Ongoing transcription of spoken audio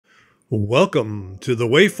Welcome to the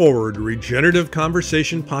Way Forward Regenerative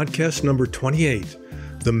Conversation Podcast number 28,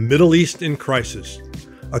 The Middle East in Crisis,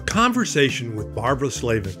 a conversation with Barbara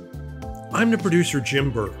Slavin. I'm the producer,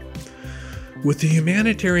 Jim Burke. With the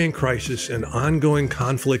humanitarian crisis and ongoing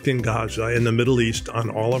conflict in Gaza and the Middle East on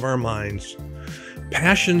all of our minds,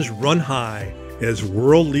 passions run high as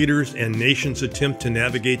world leaders and nations attempt to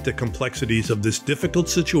navigate the complexities of this difficult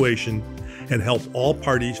situation and help all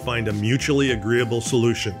parties find a mutually agreeable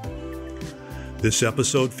solution. This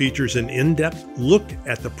episode features an in-depth look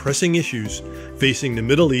at the pressing issues facing the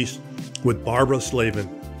Middle East with Barbara Slavin.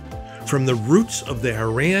 From the roots of the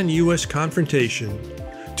Iran-U.S. confrontation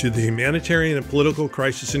to the humanitarian and political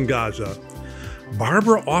crisis in Gaza,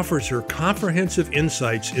 Barbara offers her comprehensive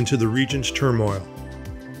insights into the region's turmoil.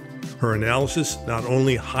 Her analysis not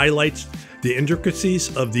only highlights the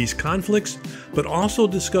intricacies of these conflicts, but also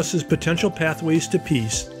discusses potential pathways to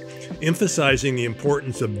peace, emphasizing the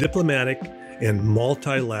importance of diplomatic and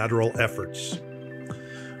multilateral efforts.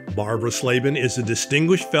 Barbara Slavin is a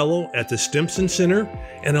distinguished fellow at the Stimson Center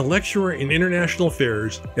and a lecturer in international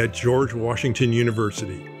affairs at George Washington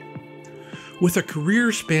University. With a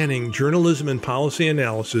career spanning journalism and policy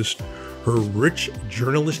analysis, her rich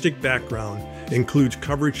journalistic background includes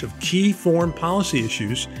coverage of key foreign policy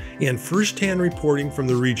issues and first-hand reporting from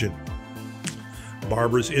the region.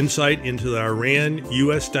 Barbara's insight into the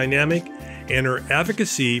Iran-U.S. dynamic and her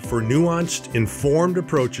advocacy for nuanced, informed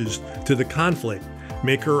approaches to the conflict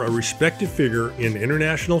make her a respected figure in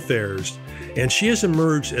international affairs, and she has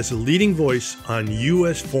emerged as a leading voice on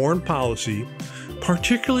U.S. foreign policy,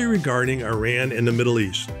 particularly regarding Iran and the Middle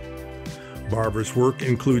East. Barbara's work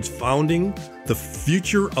includes founding the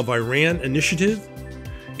Future of Iran initiative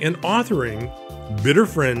and authoring Bitter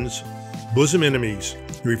Friends, Bosom Enemies,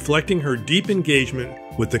 reflecting her deep engagement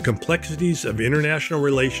with the complexities of international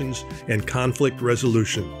relations and conflict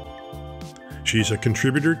resolution. She's a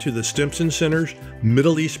contributor to the Stimson Center's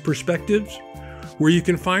Middle East Perspectives, where you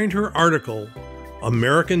can find her article,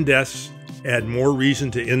 American Deaths Add More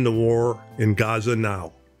Reason to End the War in Gaza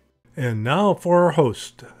Now. And now for our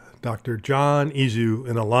host, Dr. John Izu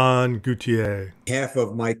and Alain Gauthier. On behalf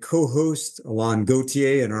of my co-host, Alain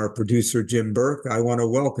Gauthier, and our producer, Jim Burke, I want to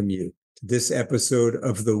welcome you to this episode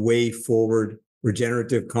of the Way Forward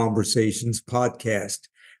Regenerative Conversations podcast,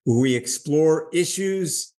 where we explore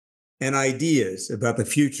issues and ideas about the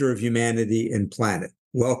future of humanity and planet.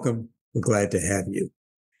 Welcome. We're glad to have you.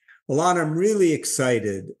 Alain, I'm really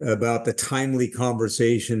excited about the timely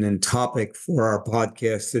conversation and topic for our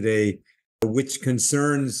podcast today, which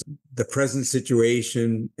concerns the present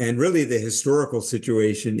situation and really the historical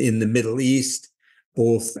situation in the Middle East,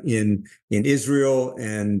 both in Israel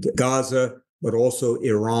and Gaza, but also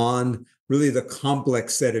Iran, really the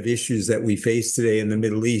complex set of issues that we face today in the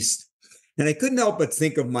Middle East. And I couldn't help but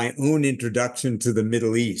think of my own introduction to the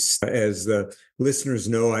Middle East. As the listeners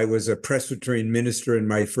know, I was a Presbyterian minister in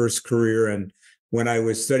my first career. And when I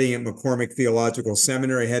was studying at McCormick Theological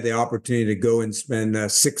Seminary, I had the opportunity to go and spend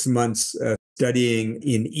 6 months studying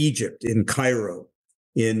in Egypt, in Cairo,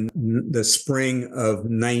 in the spring of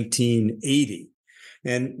 1980.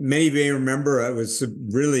 And many of you may remember it was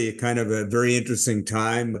really kind of a very interesting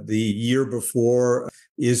time. The year before,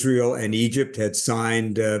 Israel and Egypt had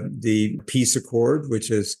signed the peace accord, which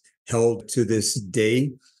is held to this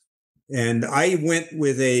day. And I went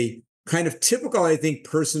with a kind of typical, I think,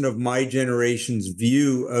 person of my generation's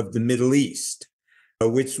view of the Middle East,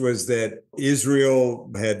 which was that Israel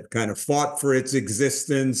had kind of fought for its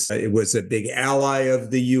existence. It was a big ally of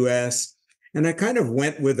the U.S., and I kind of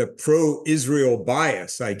went with a pro-Israel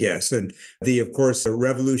bias, I guess. And of course, the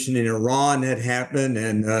revolution in Iran had happened.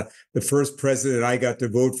 And the first president I got to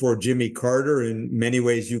vote for, Jimmy Carter, in many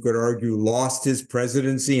ways, you could argue, lost his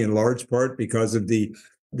presidency in large part because of the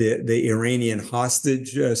Iranian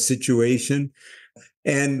hostage situation.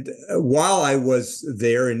 And while I was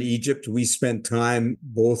there in Egypt, we spent time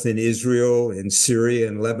both in Israel, in Syria,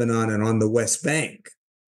 and Lebanon, and on the West Bank.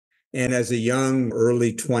 And as a young,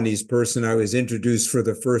 early 20s person, I was introduced for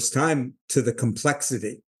the first time to the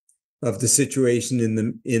complexity of the situation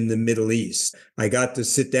in the Middle East. I got to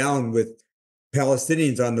sit down with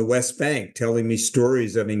Palestinians on the West Bank telling me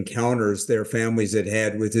stories of encounters their families had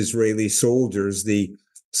had with Israeli soldiers. The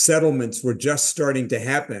settlements were just starting to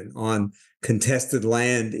happen on contested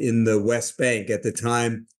land in the West Bank at the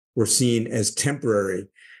time were seen as temporary.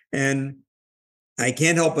 And I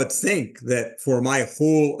can't help but think that for my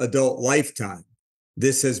whole adult lifetime,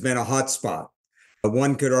 this has been a hotspot.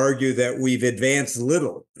 One could argue that we've advanced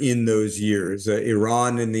little in those years.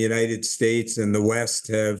 Iran and the United States and the West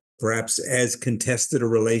have perhaps as contested a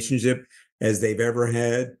relationship as they've ever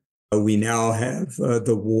had. We now have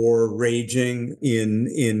the war raging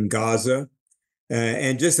in Gaza.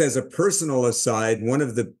 And just as a personal aside,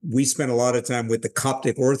 we spent a lot of time with the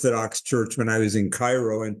Coptic Orthodox Church when I was in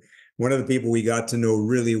Cairo. And one of the people we got to know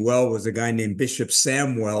really well was a guy named Bishop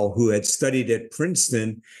Samuel, who had studied at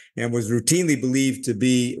Princeton and was routinely believed to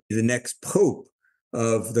be the next pope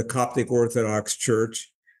of the Coptic Orthodox Church.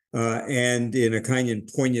 And in a kind of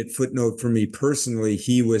poignant footnote for me personally,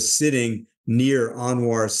 he was sitting near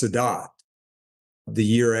Anwar Sadat the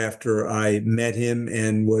year after I met him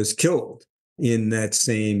and was killed in that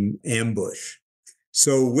same ambush.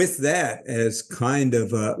 So with that as kind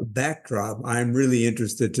of a backdrop, I'm really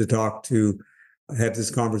interested to have this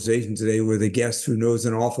conversation today with a guest who knows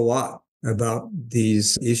an awful lot about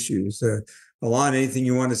these issues. Alon, anything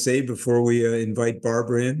you want to say before we invite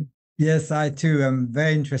Barbara in? Yes, I too am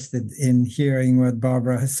very interested in hearing what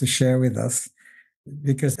Barbara has to share with us,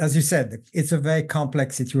 because as you said, it's a very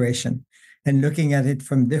complex situation, and looking at it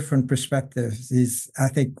from different perspectives is, I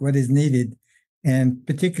think, what is needed. And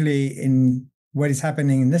particularly in what is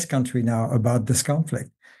happening in this country now about this conflict,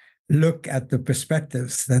 look at the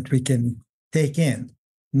perspectives that we can take in,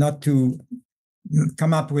 not to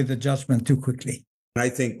come up with a judgment too quickly. I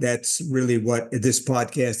think that's really what this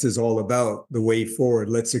podcast is all about, the way forward.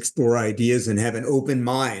 Let's explore ideas and have an open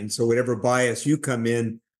mind. So whatever bias you come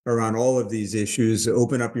in around all of these issues,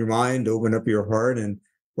 open up your mind, open up your heart. And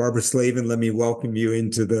Barbara Slavin, let me welcome you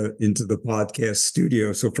into the podcast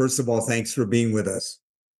studio. So first of all, thanks for being with us.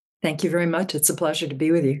 Thank you very much. It's a pleasure to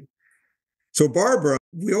be with you. So Barbara,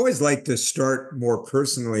 we always like to start more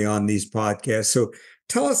personally on these podcasts. So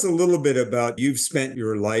tell us a little bit about, you've spent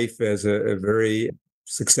your life as a very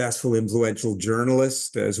successful, influential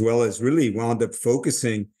journalist, as well as really wound up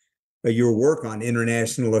focusing your work on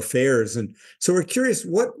international affairs. And so we're curious,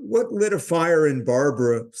 what lit a fire in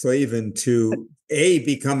Barbara Slavin to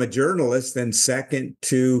become a journalist, and second,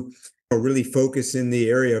 to really focus in the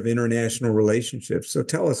area of international relationships. So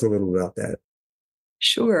tell us a little about that.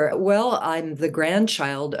 Sure. Well, I'm the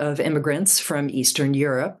grandchild of immigrants from Eastern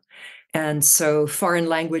Europe. And so foreign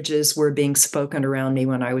languages were being spoken around me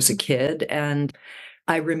when I was a kid. And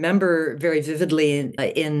I remember very vividly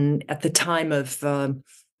at the time of,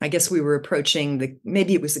 I guess we were approaching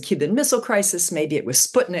maybe it was the Cuban Missile Crisis, maybe it was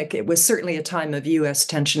Sputnik. It was certainly a time of U.S.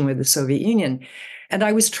 tension with the Soviet Union. And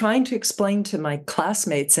I was trying to explain to my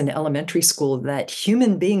classmates in elementary school that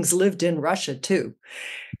human beings lived in Russia too.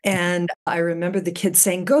 And I remember the kids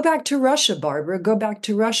saying, "Go back to Russia, Barbara, go back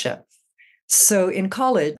to Russia." So in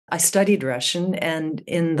college, I studied Russian. And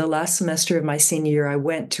in the last semester of my senior year, I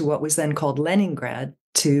went to what was then called Leningrad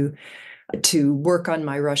to work on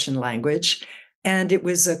my Russian language. And it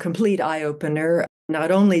was a complete eye-opener. Not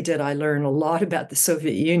only did I learn a lot about the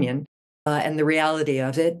Soviet Union and the reality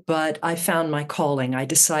of it, but I found my calling. I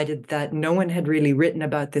decided that no one had really written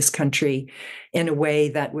about this country in a way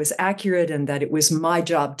that was accurate and that it was my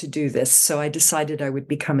job to do this. So I decided I would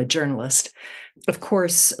become a journalist. Of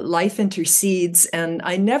course, life intercedes, and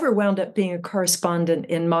I never wound up being a correspondent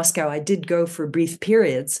in Moscow. I did go for brief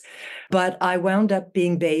periods, but I wound up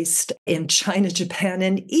being based in China, Japan,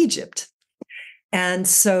 and Egypt. And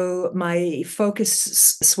so my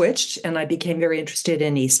focus switched, and I became very interested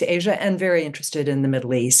in East Asia and very interested in the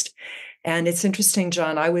Middle East. And it's interesting,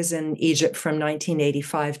 John, I was in Egypt from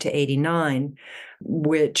 1985 to 89,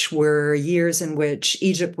 which were years in which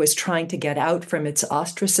Egypt was trying to get out from its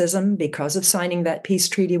ostracism because of signing that peace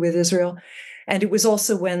treaty with Israel. And it was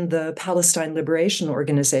also when the Palestine Liberation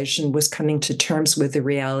Organization was coming to terms with the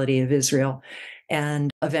reality of Israel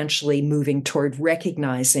and eventually moving toward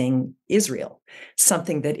recognizing Israel,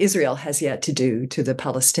 something that Israel has yet to do to the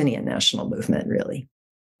Palestinian national movement, really.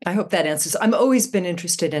 I hope that answers. I've always been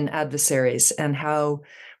interested in adversaries and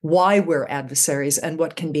why we're adversaries and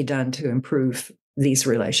what can be done to improve these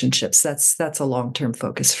relationships. That's a long-term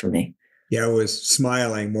focus for me. Yeah, I was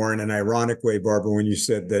smiling more in an ironic way, Barbara, when you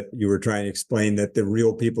said that you were trying to explain that the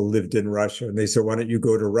real people lived in Russia. And they said, "Why don't you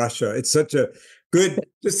go to Russia?" It's such a good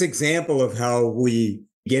just example of how we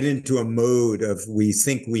get into a mode of we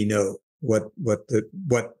think we know what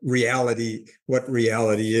reality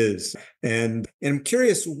is. And I'm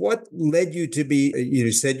curious, what led you to be,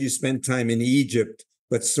 you said you spent time in Egypt,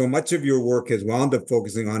 but so much of your work has wound up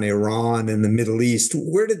focusing on Iran and the Middle East.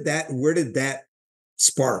 Where did that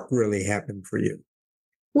spark really happen for you?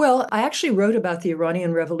 Well, I actually wrote about the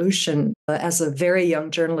Iranian Revolution as a very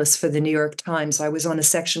young journalist for the New York Times. I was on a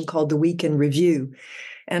section called The Week in Review.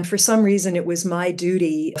 And for some reason, it was my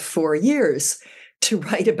duty for years to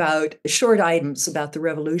write about short items about the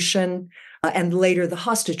revolution, And later, the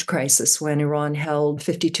hostage crisis, when Iran held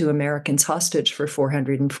 52 Americans hostage for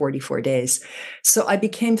 444 days. So I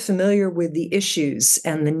became familiar with the issues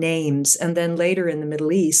and the names. And then later in the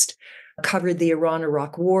Middle East, covered the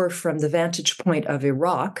Iran-Iraq War from the vantage point of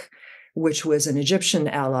Iraq, which was an Egyptian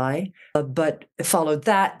ally, but followed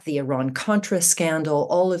that, the Iran-Contra scandal,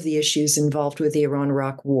 all of the issues involved with the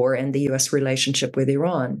Iran-Iraq War and the U.S. relationship with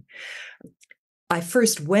Iran. I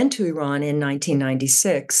first went to Iran in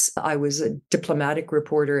 1996. I was a diplomatic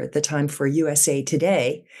reporter at the time for USA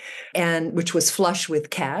Today, and which was flush with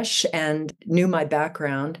cash and knew my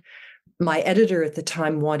background. My editor at the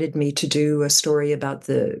time wanted me to do a story about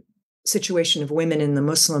the situation of women in the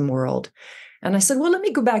Muslim world. And I said, well, let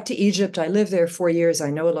me go back to Egypt. I lived there 4 years.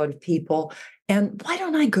 I know a lot of people. And why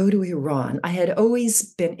don't I go to Iran? I had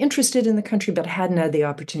always been interested in the country, but hadn't had the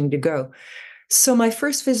opportunity to go. So my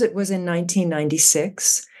first visit was in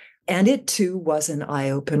 1996, and it too was an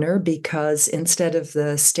eye-opener because instead of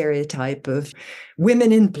the stereotype of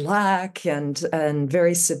women in black and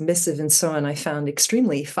very submissive and so on, I found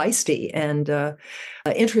extremely feisty and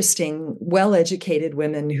interesting, well-educated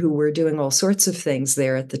women who were doing all sorts of things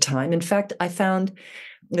there at the time. In fact, I found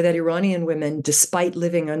that Iranian women, despite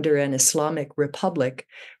living under an Islamic republic,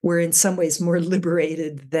 were in some ways more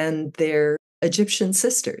liberated than their Egyptian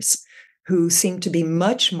sisters, who seemed to be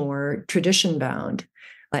much more tradition-bound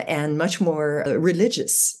and much more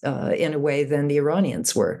religious in a way than the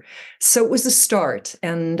Iranians were. So it was a start,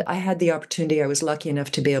 and I had the opportunity. I was lucky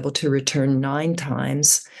enough to be able to return 9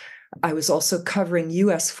 times. I was also covering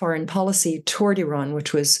U.S. foreign policy toward Iran,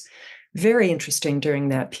 which was very interesting during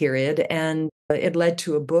that period, and it led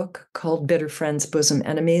to a book called Bitter Friends, Bosom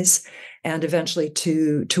Enemies, and eventually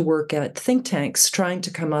to work at think tanks trying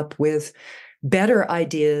to come up with better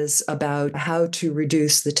ideas about how to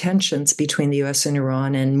reduce the tensions between the U.S. and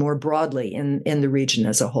Iran and more broadly in the region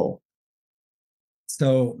as a whole.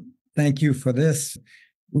 So thank you for this.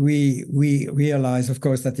 We realize, of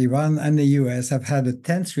course, that Iran and the U.S. have had a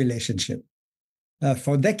tense relationship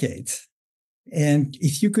for decades. And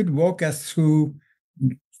if you could walk us through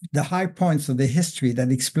the high points of the history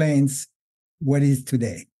that explains what is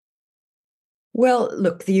today. Well,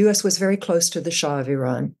 look, the U.S. was very close to the Shah of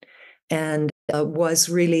Iran and was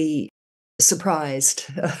really surprised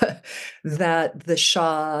that the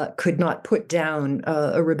Shah could not put down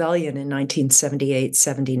a rebellion in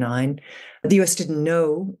 1978-79. The U.S. didn't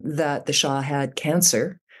know that the Shah had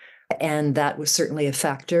cancer, and that was certainly a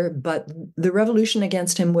factor, but the revolution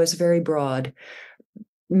against him was very broad.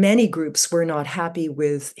 Many groups were not happy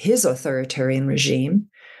with his authoritarian regime.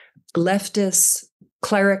 Leftists,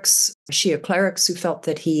 clerics, Shia clerics who felt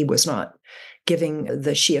that he was not giving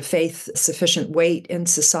the Shia faith sufficient weight in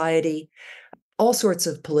society, all sorts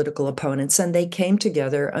of political opponents, and they came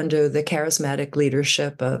together under the charismatic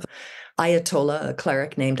leadership of Ayatollah, a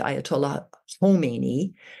cleric named Ayatollah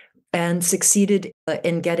Khomeini, and succeeded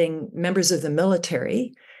in getting members of the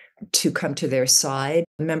military to come to their side,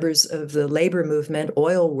 members of the labor movement,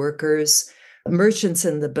 oil workers, merchants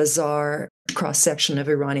in the bazaar, cross-section of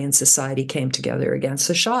Iranian society came together against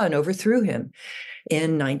the Shah and overthrew him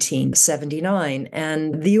in 1979.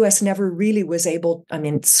 And the U.S. never really was able,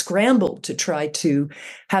 scrambled to try to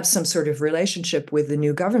have some sort of relationship with the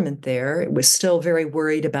new government there. It was still very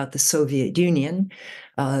worried about the Soviet Union,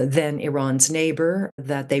 then Iran's neighbor,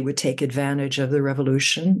 that they would take advantage of the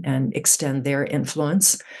revolution and extend their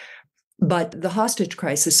influence. But the hostage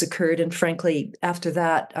crisis occurred, and frankly, after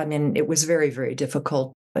that, it was very, very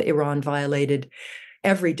difficult. Iran violated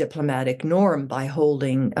every diplomatic norm by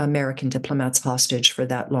holding American diplomats hostage for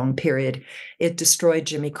that long period. It destroyed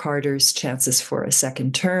Jimmy Carter's chances for a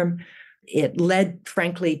second term. It led,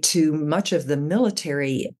 frankly, to much of the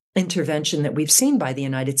military intervention that we've seen by the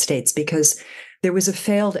United States, because there was a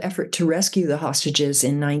failed effort to rescue the hostages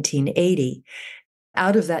in 1980.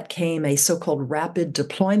 Out of that came a so-called rapid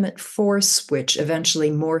deployment force, which eventually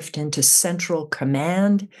morphed into Central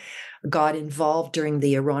Command, got involved during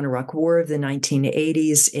the Iran-Iraq War of the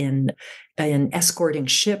 1980s in escorting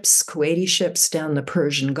ships, Kuwaiti ships down the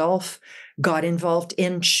Persian Gulf, got involved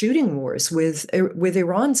in shooting wars with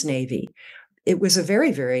Iran's Navy. It was a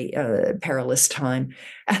very, very perilous time.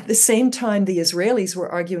 At the same time, the Israelis were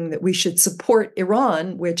arguing that we should support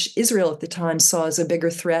Iran, which Israel at the time saw as a bigger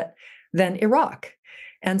threat than Iraq.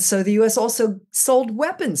 And so the U.S. also sold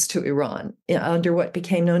weapons to Iran under what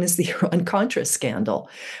became known as the Iran-Contra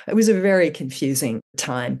scandal. It was a very confusing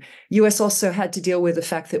time. U.S. also had to deal with the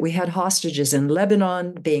fact that we had hostages in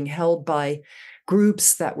Lebanon being held by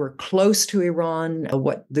groups that were close to Iran,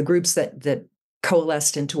 the groups that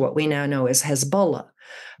coalesced into what we now know as Hezbollah.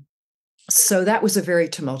 So that was a very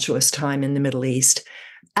tumultuous time in the Middle East.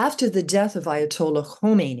 After the death of Ayatollah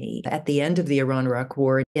Khomeini at the end of the Iran-Iraq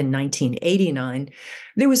War in 1989,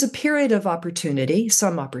 there was a period of opportunity,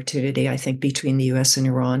 some opportunity, I think, between the US and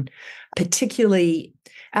Iran, particularly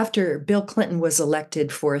after Bill Clinton was elected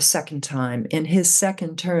for a second time. In his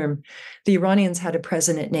second term, the Iranians had a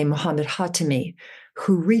president named Mohammad Khatami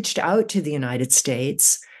who reached out to the United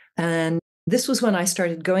States. And this was when I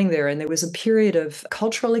started going there, and there was a period of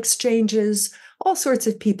cultural exchanges, all sorts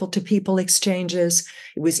of people-to-people exchanges.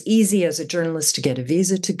 It was easy as a journalist to get a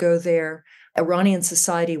visa to go there. Iranian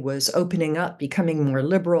society was opening up, becoming more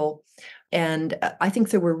liberal. And I think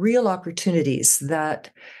there were real opportunities that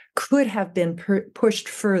could have been pushed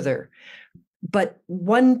further. But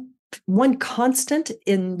one constant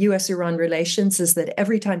in US-Iran relations is that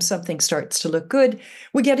every time something starts to look good,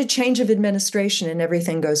 we get a change of administration and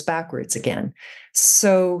everything goes backwards again.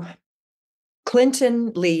 So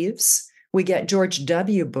Clinton leaves. We get George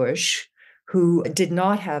W. Bush, who did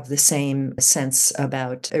not have the same sense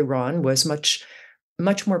about Iran, was much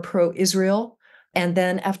more pro-Israel. And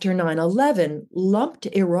then after 9/11, lumped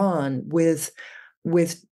Iran with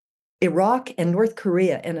Iraq and North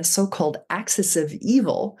Korea in a so-called axis of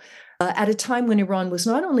evil at a time when Iran was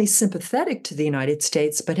not only sympathetic to the United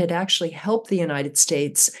States, but had actually helped the United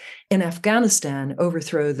States in Afghanistan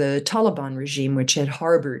overthrow the Taliban regime, which had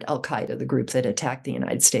harbored al-Qaeda, the group that attacked the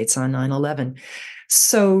United States on 9/11.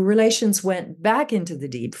 So relations went back into the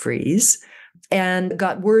deep freeze and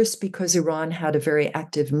got worse because Iran had a very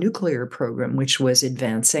active nuclear program, which was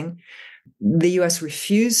advancing. The US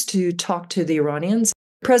refused to talk to the Iranians.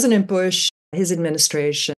 President Bush, his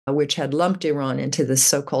administration, which had lumped Iran into this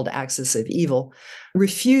so-called axis of evil,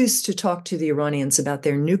 refused to talk to the Iranians about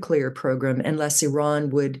their nuclear program unless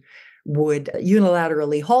Iran would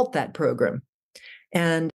unilaterally halt that program.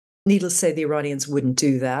 And needless to say, the Iranians wouldn't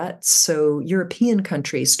do that. So European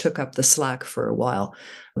countries took up the slack for a while,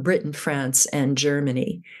 Britain, France, and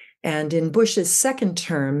Germany. And in Bush's second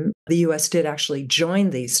term, the US did actually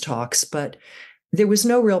join these talks, but there was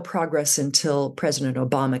no real progress until President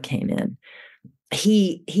Obama came in.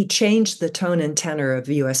 He changed the tone and tenor of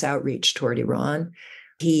US outreach toward Iran.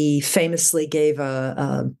 He famously gave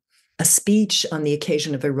a speech on the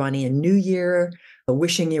occasion of Iranian New Year,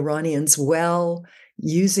 wishing Iranians well,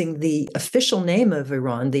 using the official name of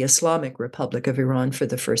Iran, the Islamic Republic of Iran, for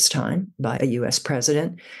the first time by a US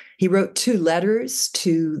president. He wrote 2 letters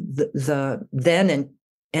to the then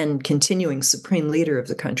and continuing supreme leader of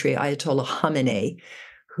the country, Ayatollah Khamenei,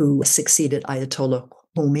 who succeeded Ayatollah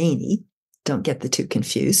Khomeini. Don't get the two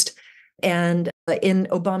confused. And in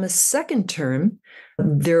Obama's second term,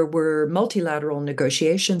 there were multilateral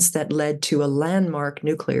negotiations that led to a landmark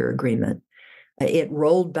nuclear agreement. It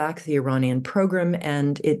rolled back the Iranian program,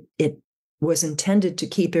 and it was intended to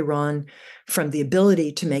keep Iran from the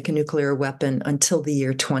ability to make a nuclear weapon until the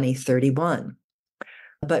year 2031.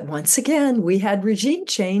 But once again, we had regime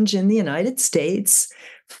change in the United States.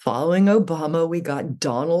 Following Obama, we got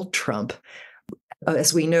Donald Trump,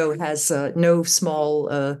 as we know, has no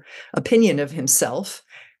small opinion of himself,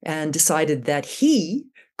 and decided that he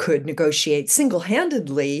could negotiate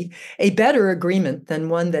single-handedly a better agreement than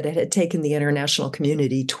one that it had taken the international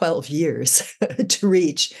community 12 years to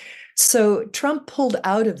reach. So Trump pulled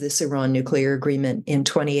out of this Iran nuclear agreement in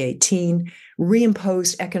 2018,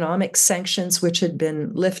 reimposed economic sanctions, which had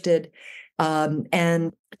been lifted,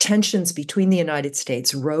 and tensions between the United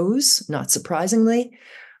States rose, not surprisingly.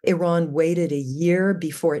 Iran waited a year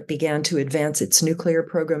before it began to advance its nuclear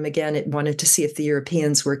program again. It wanted to see if the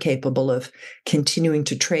Europeans were capable of continuing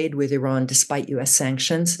to trade with Iran despite US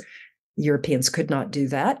sanctions. Europeans could not do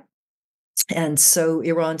that. And so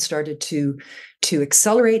Iran started to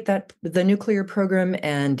accelerate the nuclear program,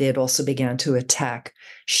 and it also began to attack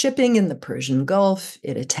shipping in the Persian Gulf.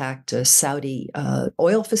 It attacked a Saudi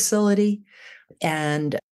oil facility,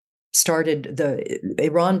 and started the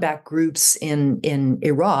Iran-backed groups in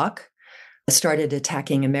Iraq started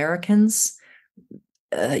attacking Americans.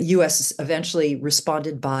 U.S. eventually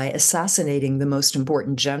responded by assassinating the most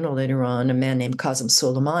important general in Iran, a man named Qasem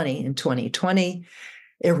Soleimani, in 2020.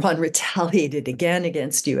 Iran retaliated again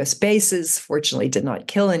against U.S. bases, fortunately did not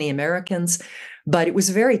kill any Americans, but it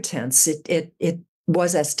was very tense. It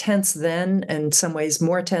was as tense then, and in some ways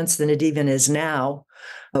more tense than it even is now,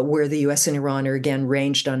 where the U.S. and Iran are again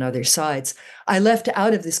ranged on other sides. I left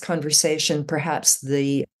out of this conversation perhaps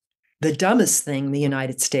the dumbest thing the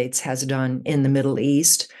United States has done in the Middle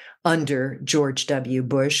East under George W.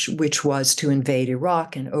 Bush, which was to invade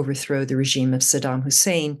Iraq and overthrow the regime of Saddam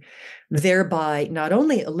Hussein, thereby not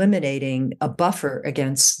only eliminating a buffer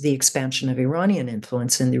against the expansion of Iranian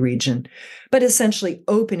influence in the region, but essentially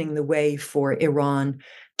opening the way for Iran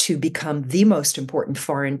to become the most important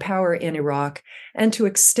foreign power in Iraq and to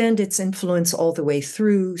extend its influence all the way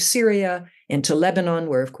through Syria into Lebanon,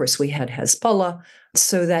 where, of course, we had Hezbollah,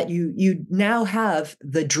 so that you now have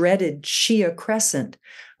the dreaded Shia crescent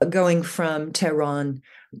going from Tehran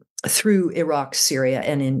through Iraq, Syria,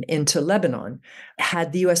 and into Lebanon.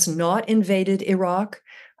 Had the U.S. not invaded Iraq,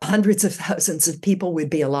 hundreds of thousands of people would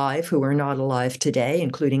be alive who are not alive today,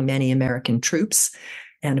 including many American troops,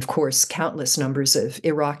 and of course, countless numbers of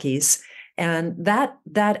Iraqis. And that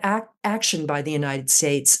action by the United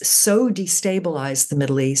States so destabilized the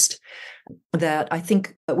Middle East that I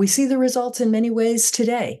think we see the results in many ways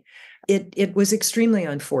today. It was extremely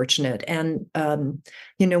unfortunate. And,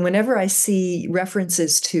 whenever I see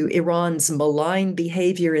references to Iran's malign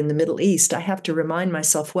behavior in the Middle East, I have to remind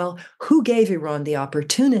myself, well, who gave Iran the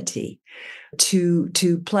opportunity to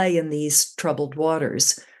play in these troubled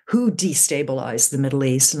waters? Who destabilized the Middle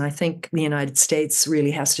East? And I think the United States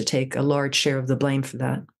really has to take a large share of the blame for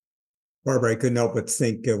that. Barbara, I couldn't help but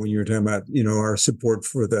think when you were talking about, our support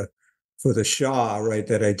for the Shah, right,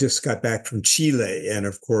 that I just got back from Chile. And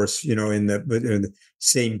of course, in the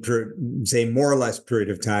same more or less period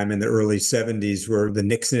of time in the early 70s, where the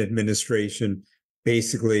Nixon administration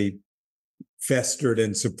basically festered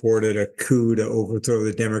and supported a coup to overthrow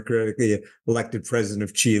the democratically elected president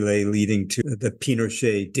of Chile, leading to the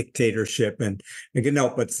Pinochet dictatorship. And I couldn't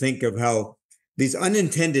help but think of how these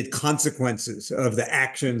unintended consequences of the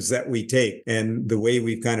actions that we take and the way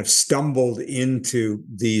we've kind of stumbled into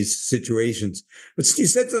these situations. But you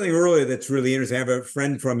said something earlier that's really interesting. I have a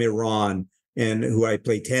friend from Iran and who I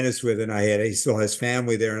play tennis with, and he still has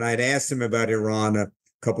family there. And I'd asked him about Iran a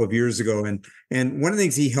couple of years ago. And one of the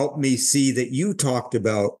things he helped me see that you talked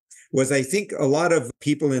about was, I think a lot of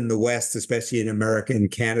people in the West, especially in America and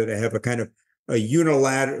Canada, have a kind of a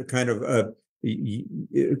unilateral kind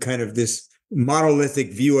of this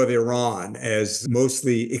monolithic view of Iran as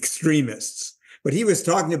mostly extremists. But he was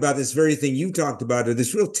talking about this very thing you talked about,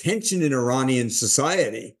 this real tension in Iranian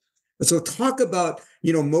society. So talk about,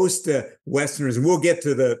 most Westerners, and we'll get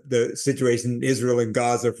to the situation in Israel and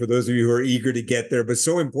Gaza for those of you who are eager to get there, but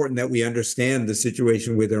so important that we understand the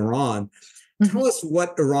situation with Iran. Mm-hmm. Tell us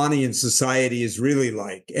what Iranian society is really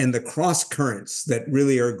like and the cross currents that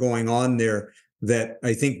really are going on there that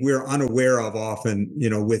I think we're unaware of often,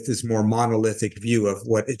 with this more monolithic view of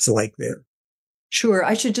what it's like there. Sure.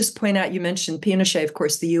 I should just point out, you mentioned Pinochet, of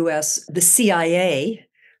course, the U.S., the CIA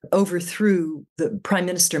overthrew the Prime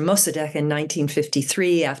Minister Mossadegh in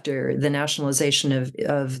 1953 after the nationalization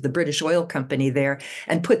of the British oil company there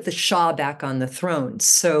and put the Shah back on the throne.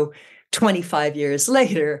 So 25 years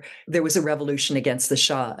later, there was a revolution against the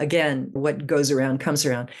Shah. Again, what goes around comes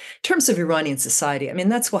around. In terms of Iranian society,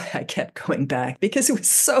 that's why I kept going back, because it was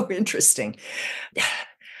so interesting.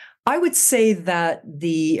 I would say that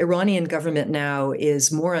the Iranian government now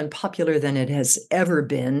is more unpopular than it has ever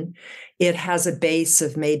been. It has a base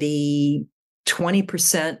of maybe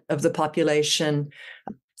 20% of the population,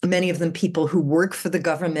 many of them people who work for the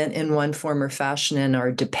government in one form or fashion and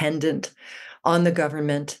are dependent on the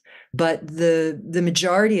government. But the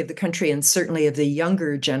majority of the country, and certainly of the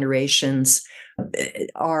younger generations,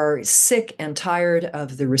 are sick and tired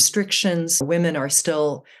of the restrictions. Women are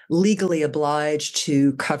still legally obliged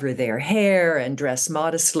to cover their hair and dress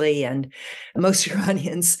modestly. And most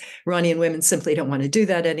Iranian women simply don't want to do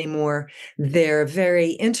that anymore. They're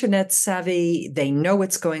very internet savvy. They know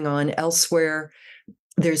what's going on elsewhere.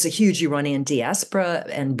 There's a huge Iranian diaspora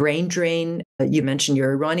and brain drain. You mentioned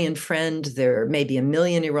your Iranian friend. There may be 1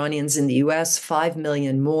 million Iranians in the US, 5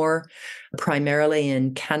 million more, primarily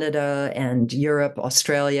in Canada and Europe,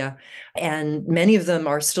 Australia. And many of them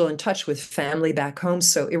are still in touch with family back home.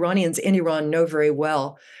 So Iranians in Iran know very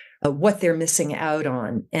well what they're missing out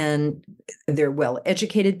on. And they're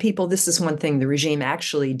well-educated people. This is one thing the regime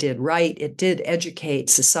actually did right. It did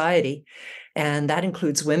educate society. And that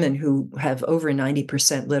includes women who have over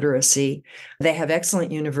 90% literacy. They have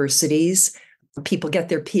excellent universities. People get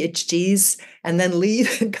their PhDs and then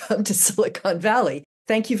leave and come to Silicon Valley.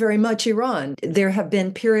 Thank you very much, Iran. There have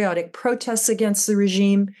been periodic protests against the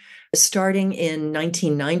regime, starting in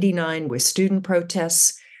 1999 with student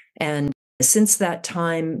protests. And since that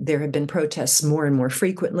time, there have been protests more and more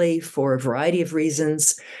frequently for a variety of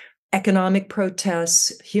reasons: economic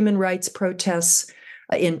protests, human rights protests.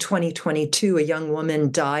 In 2022, a young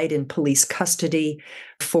woman died in police custody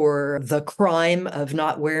for the crime of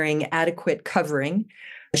not wearing adequate covering.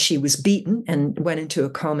 She was beaten and went into a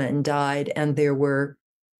coma and died. And there were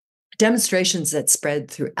demonstrations that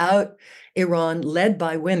spread throughout Iran, led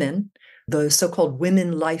by women, the so-called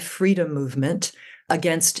Women Life Freedom Movement,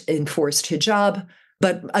 against enforced hijab,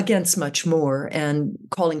 but against much more, and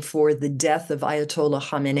calling for the death of Ayatollah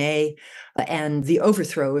Khamenei and the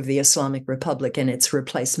overthrow of the Islamic Republic and its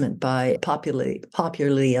replacement by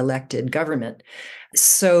popularly elected government.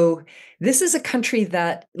 So this is a country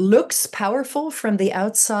that looks powerful from the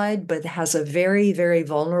outside, but has a very, very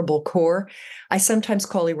vulnerable core. I sometimes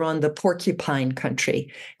call Iran the porcupine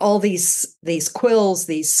country. All these quills,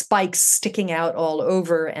 these spikes sticking out all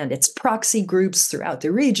over, and its proxy groups throughout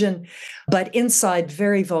the region, but inside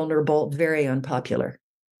very vulnerable, very unpopular.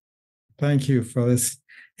 Thank you for this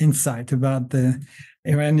insight about the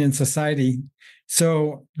Iranian society.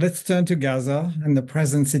 So let's turn to Gaza, and the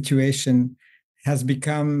present situation has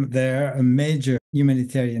become there a major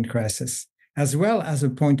humanitarian crisis, as well as a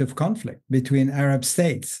point of conflict between Arab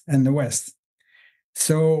states and the West.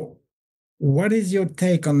 So what is your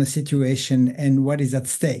take on the situation and what is at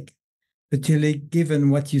stake, particularly given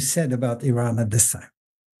what you said about Iran at this time?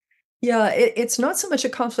 Yeah, it's not so much a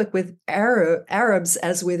conflict with Arabs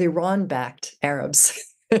as with Iran-backed Arabs.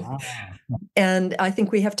 And I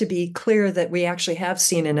think we have to be clear that we actually have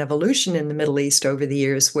seen an evolution in the Middle East over the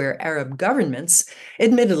years where Arab governments,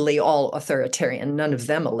 admittedly all authoritarian, none of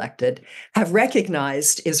them elected, have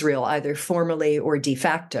recognized Israel either formally or de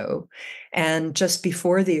facto. And just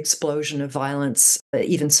before the explosion of violence,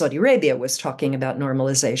 even Saudi Arabia was talking about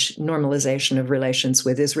normalization of relations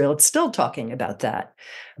with Israel. It's still talking about that,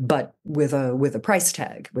 but with a price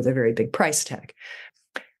tag, with a very big price tag.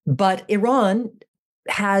 But Iran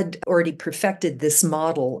had already perfected this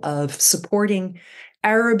model of supporting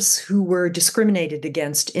Arabs who were discriminated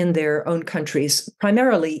against in their own countries,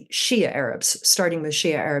 primarily Shia Arabs, starting with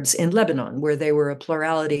Shia Arabs in Lebanon, where they were a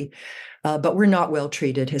plurality, but were not well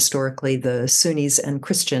treated historically. The Sunnis and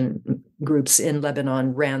Christian groups in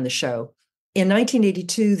Lebanon ran the show. In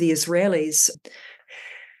 1982, the Israelis,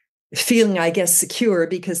 feeling, I guess, secure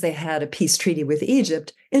because they had a peace treaty with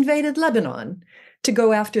Egypt, invaded Lebanon to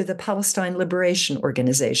go after the Palestine Liberation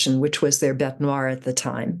Organization, which was their bête noire at the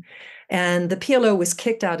time. And the PLO was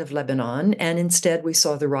kicked out of Lebanon, and instead we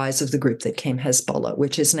saw the rise of the group that came Hezbollah,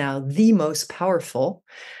 which is now the most powerful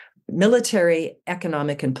military,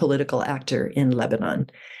 economic, and political actor in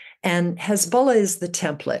Lebanon. And Hezbollah is the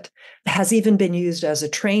template, has even been used as a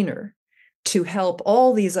trainer to help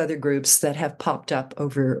all these other groups that have popped up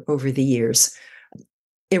over the years.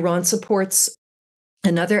 Iran supports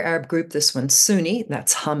another Arab group, this one Sunni,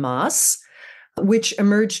 that's Hamas, which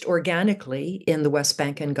emerged organically in the West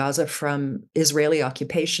Bank and Gaza from Israeli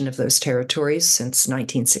occupation of those territories since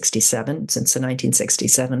 1967, since the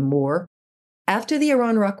 1967 war. After the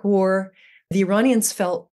Iran-Iraq War, the Iranians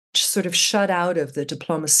felt sort of shut out of the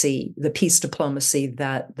diplomacy, the peace diplomacy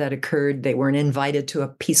that occurred. They weren't invited to a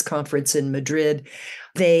peace conference in Madrid.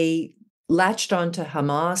 They latched onto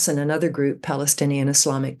Hamas and another group, Palestinian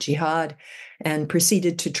Islamic Jihad, and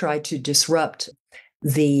proceeded to try to disrupt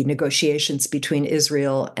the negotiations between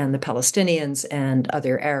Israel and the Palestinians and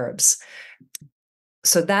other Arabs.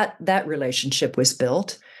 So that relationship was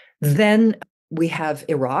built. Then we have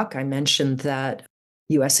Iraq. I mentioned that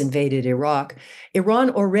U.S. invaded Iraq.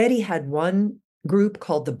 Iran already had one group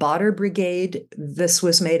called the Badr Brigade. This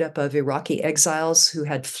was made up of Iraqi exiles who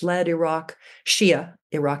had fled Iraq, Shia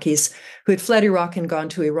Iraqis, who had fled Iraq and gone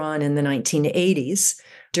to Iran in the 1980s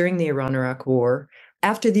during the Iran-Iraq War.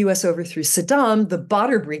 After the U.S. overthrew Saddam, the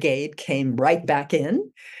Badr Brigade came right back in,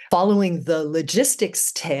 following the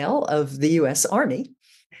logistics tail of the U.S. Army,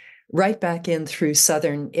 right back in through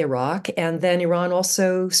southern Iraq. And then Iran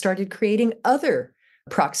also started creating other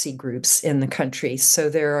proxy groups in the country. So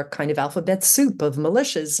there are kind of alphabet soup of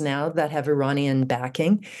militias now that have Iranian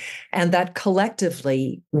backing and that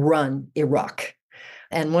collectively run Iraq.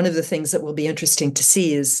 And one of the things that will be interesting to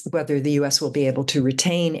see is whether the U.S. will be able to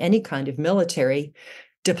retain any kind of military,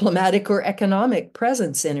 diplomatic, or economic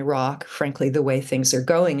presence in Iraq. Frankly, the way things are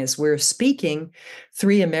going as we're speaking,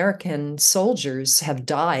 3 American soldiers have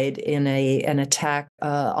died in an attack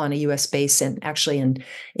on a U.S. base and actually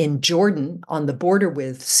in Jordan on the border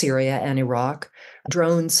with Syria and Iraq,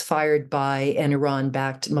 drones fired by an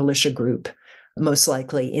Iran-backed militia group, most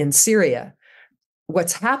likely in Syria.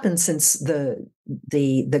 What's happened since the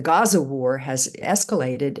Gaza war has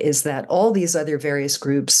escalated is that all these other various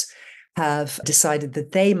groups have decided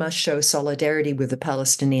that they must show solidarity with the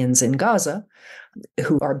Palestinians in Gaza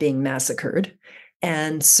who are being massacred.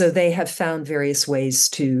 And so they have found various ways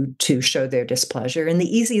to show their displeasure. And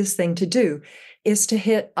the easiest thing to do is to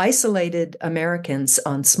hit isolated Americans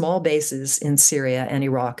on small bases in Syria and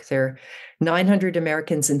Iraq. There are 900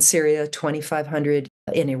 Americans in Syria, 2,500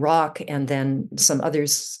 in Iraq, and then some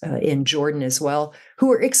others in Jordan as well,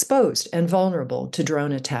 who are exposed and vulnerable to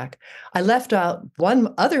drone attack. I left out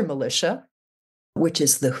one other militia which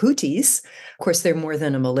is the Houthis. Of course, they're more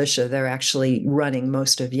than a militia. They're actually running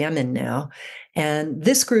most of Yemen now. And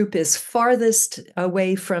this group is farthest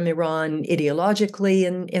away from Iran ideologically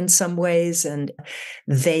in some ways. And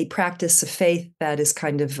they practice a faith that is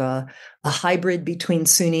kind of a hybrid between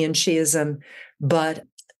Sunni and Shiism. But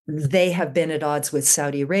they have been at odds with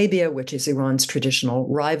Saudi Arabia, which is Iran's traditional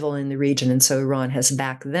rival in the region. And so Iran has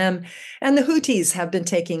backed them. And the Houthis have been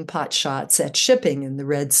taking pot shots at shipping in the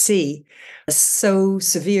Red Sea, so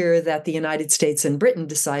severe that the United States and Britain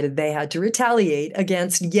decided they had to retaliate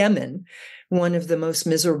against Yemen, one of the most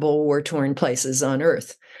miserable war-torn places on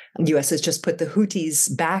earth. The U.S. has just put the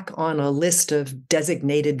Houthis back on a list of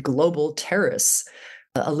designated global terrorists,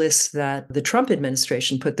 a list that the Trump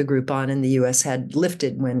administration put the group on and the U.S. had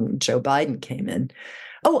lifted when Joe Biden came in.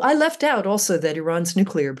 Oh, I left out also that Iran's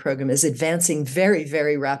nuclear program is advancing very,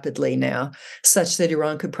 very rapidly now, such that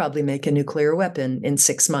Iran could probably make a nuclear weapon in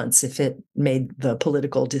 6 months if it made the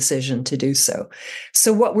political decision to do so.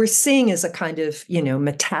 So what we're seeing is a kind of,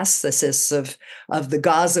 metastasis of the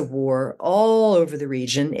Gaza war all over the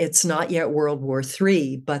region. It's not yet World War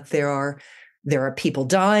III, but there are people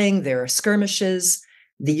dying, there are skirmishes.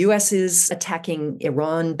 The U.S. is attacking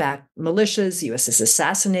Iran-backed militias. The U.S. has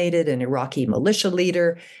assassinated an Iraqi militia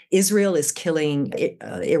leader. Israel is killing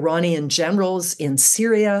Iranian generals in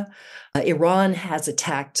Syria. Iran has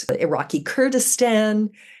attacked Iraqi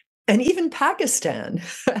Kurdistan and even Pakistan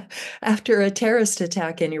after a terrorist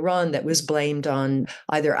attack in Iran that was blamed on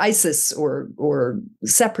either ISIS or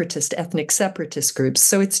ethnic separatist groups.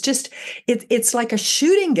 So it's like a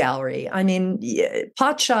shooting gallery. I mean,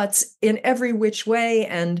 pot shots in every which way,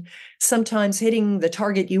 and sometimes hitting the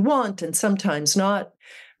target you want and sometimes not.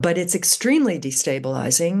 But it's extremely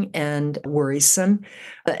destabilizing and worrisome,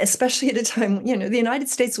 especially at a time, the United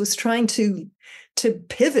States was trying to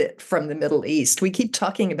pivot from the Middle East. We keep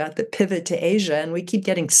talking about the pivot to Asia, and we keep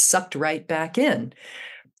getting sucked right back in.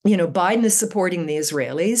 Biden is supporting the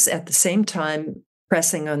Israelis, at the same time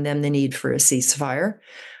pressing on them the need for a ceasefire.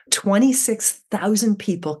 26,000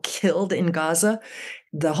 people killed in Gaza.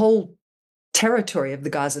 The whole territory of the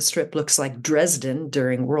Gaza Strip looks like Dresden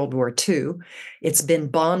during World War II. It's been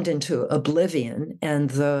bombed into oblivion,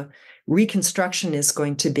 and the reconstruction is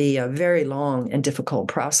going to be a very long and difficult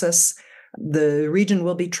process. The region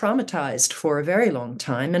will be traumatized for a very long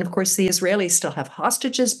time. And of course, the Israelis still have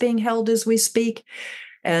hostages being held as we speak.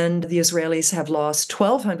 And the Israelis have lost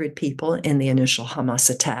 1,200 people in the initial Hamas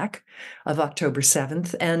attack of October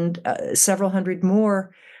 7th, and several hundred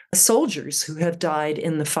more soldiers who have died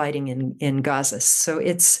in the fighting in Gaza. So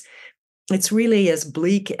it's really as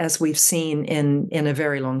bleak as we've seen in a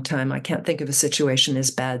very long time. I can't think of a situation as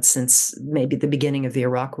bad since maybe the beginning of the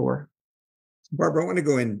Iraq War. Barbara, I want to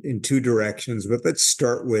go in two directions, but let's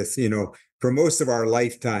start with, for most of our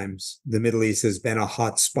lifetimes, the Middle East has been a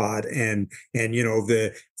hot spot. And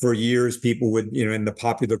for years, people would, in the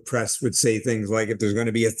popular press would say things like, if there's going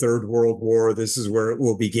to be a third world war, this is where it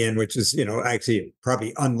will begin, which is, actually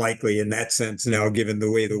probably unlikely in that sense now, given the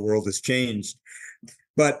way the world has changed.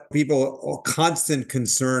 But people, constant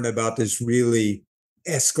concern about this really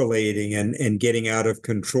escalating and getting out of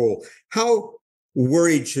control. How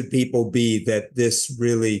worried should people be that this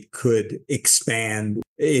really could expand?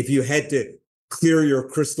 If you had to clear your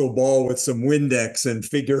crystal ball with some Windex and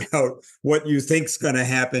figure out what you think's going to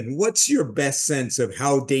happen, what's your best sense of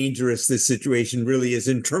how dangerous this situation really is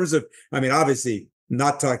in terms of, obviously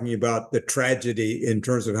not talking about the tragedy in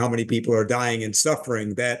terms of how many people are dying and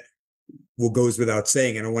suffering, that goes without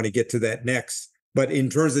saying, and I want to get to that next. But in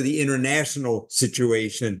terms of the international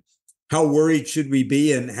situation, how worried should we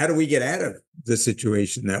be, and how do we get out of the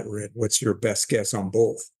situation that we're in? What's your best guess on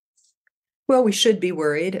both? Well, we should be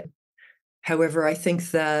worried. However, I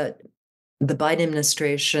think that the Biden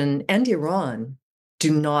administration and Iran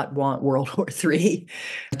do not want World War III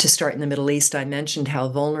to start in the Middle East. I mentioned how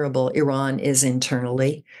vulnerable Iran is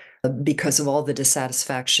internally because of all the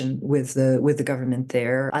dissatisfaction with the government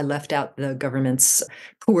there. I left out the government's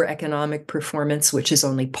poor economic performance, which is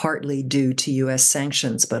only partly due to U.S.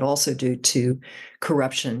 sanctions, but also due to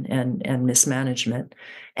corruption and mismanagement.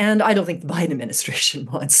 And I don't think the Biden administration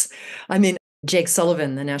wants. Jake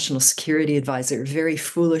Sullivan, the national security advisor, very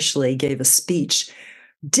foolishly gave a speech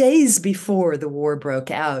days before the war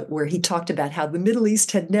broke out, where he talked about how the Middle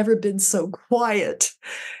East had never been so quiet.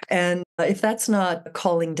 And if that's not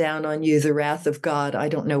calling down on you the wrath of God, I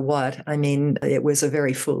don't know what. It was a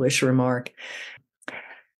very foolish remark.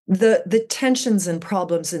 The tensions and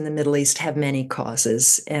problems in the Middle East have many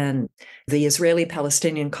causes, and the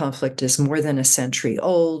Israeli-Palestinian conflict is more than a century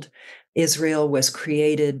old. Israel was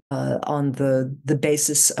created on the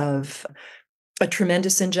basis of a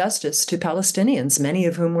tremendous injustice to Palestinians, many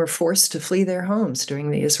of whom were forced to flee their homes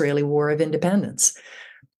during the Israeli War of Independence.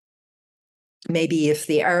 Maybe if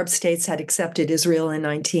the Arab states had accepted Israel in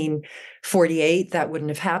 1948, that wouldn't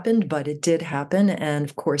have happened, but it did happen. And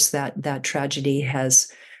of course, that tragedy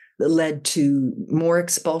has led to more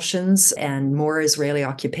expulsions and more Israeli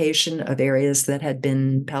occupation of areas that had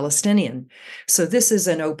been Palestinian. So this is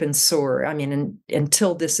an open sore. I mean,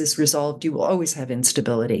 until this is resolved, you will always have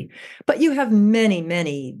instability. But you have many,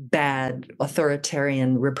 many bad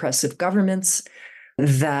authoritarian repressive governments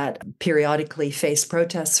that periodically face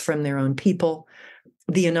protests from their own people.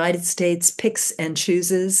 The United States picks and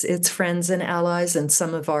chooses its friends and allies, and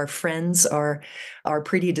some of our friends are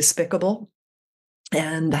pretty despicable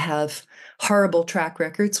and have horrible track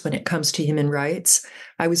records when it comes to human rights.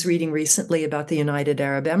 I was reading recently about the United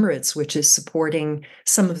Arab Emirates, which is supporting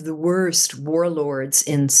some of the worst warlords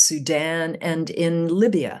in Sudan and in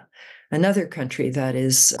Libya, another country that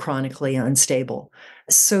is chronically unstable.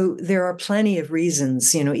 So there are plenty of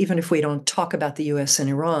reasons, even if we don't talk about the US and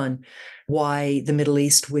Iran, why the Middle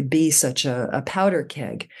East would be such a powder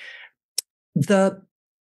keg. The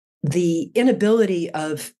inability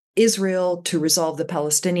of Israel to resolve the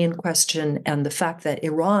Palestinian question and the fact that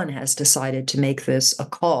Iran has decided to make this a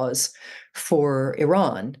cause for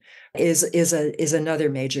Iran is another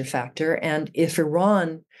major factor. And if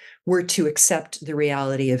Iran were to accept the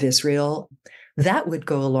reality of Israel, that would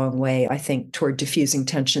go a long way, I think, toward diffusing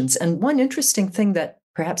tensions. And one interesting thing that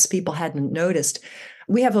perhaps people hadn't noticed,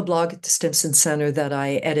 we have a blog at the Stimson Center that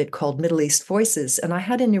I edit called Middle East Voices, and I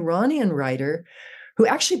had an Iranian writer who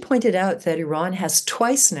actually pointed out that Iran has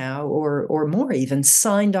twice now, or more even,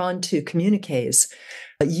 signed on to communiques,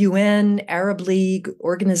 UN, Arab League,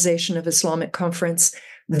 Organization of Islamic Conference,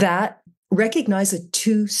 that recognize a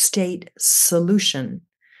two-state solution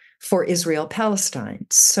for Israel-Palestine.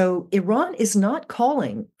 So Iran is not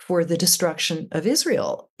calling for the destruction of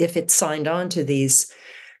Israel. If it signed on to these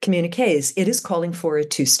communiques, it is calling for a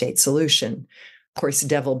two-state solution. Of course,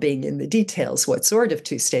 devil being in the details, what sort of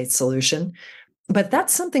two-state solution? But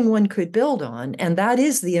that's something one could build on, and that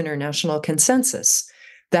is the international consensus,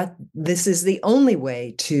 that this is the only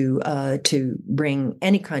way to bring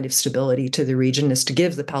any kind of stability to the region, is to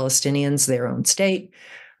give the Palestinians their own state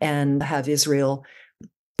and have Israel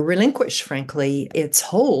relinquish, frankly, its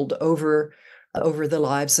hold over the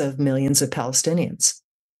lives of millions of Palestinians.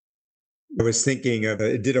 I was thinking of,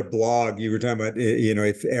 I did a blog, you were talking about,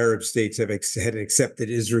 if Arab states had accepted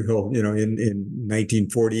Israel, in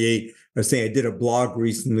 1948. I was saying I did a blog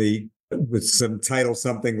recently with some title,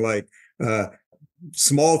 something like,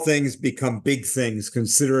 small things become big things,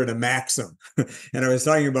 consider it a maxim. And I was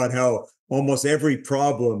talking about how almost every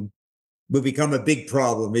problem will become a big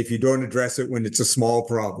problem if you don't address it when it's a small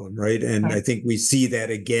problem, right? And I think we see that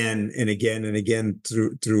again and again and again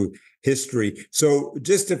through history. So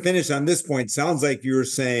just to finish on this point, sounds like you're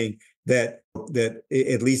saying that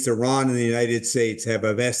at least Iran and the United States have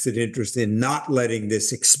a vested interest in not letting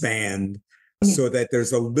this expand, so that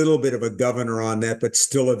there's a little bit of a governor on that, but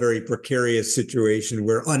still a very precarious situation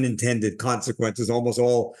where unintended consequences, almost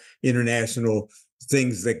all international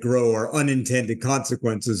things that grow are unintended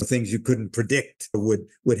consequences, things you couldn't predict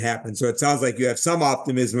would happen. So it sounds like you have some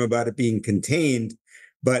optimism about it being contained,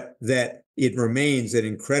 but that it remains an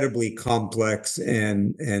incredibly complex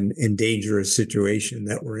and dangerous situation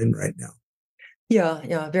that we're in right now.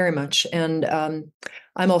 Yeah, very much. And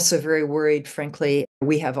I'm also very worried, frankly.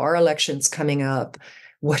 We have our elections coming up.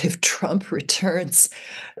 What if Trump returns?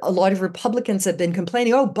 A lot of Republicans have been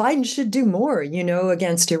complaining, Biden should do more,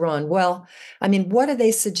 against Iran. Well, I mean, what are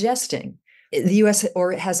they suggesting? The U.S.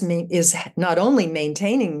 is not only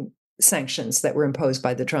maintaining sanctions that were imposed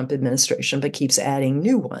by the Trump administration, but keeps adding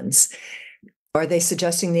new ones. Are they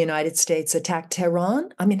suggesting the United States attack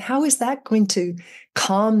Tehran? I mean, how is that going to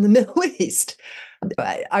calm the Middle East?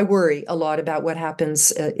 I worry a lot about what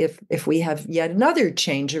happens if we have yet another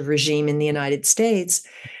change of regime in the United States,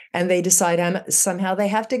 and they decide somehow they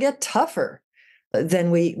have to get tougher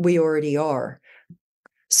than we already are.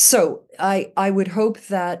 So I would hope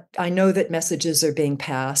that, I know that messages are being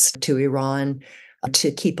passed to Iran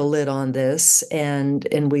to keep a lid on this, and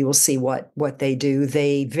we will see what they do.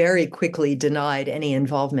 They very quickly denied any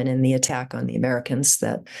involvement in the attack on the Americans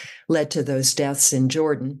that led to those deaths in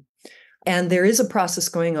Jordan. And there is a process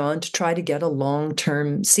going on to try to get a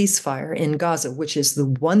long-term ceasefire in Gaza, which is the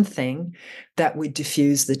one thing that would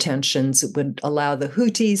diffuse the tensions. It would allow the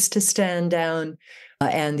Houthis to stand down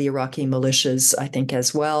and the Iraqi militias, I think,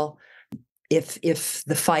 as well. If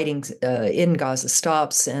the fighting in Gaza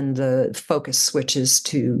stops and the focus switches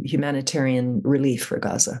to humanitarian relief for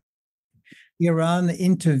Gaza. Iran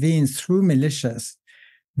intervenes through militias,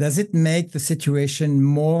 does it make the situation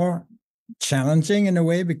more challenging in a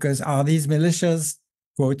way? Because are these militias,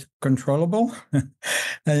 quote, controllable?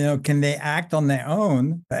 And, can they act on their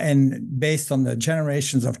own and based on the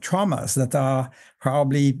generations of traumas that are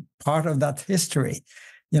probably part of that history?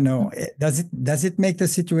 Does it make the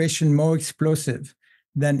situation more explosive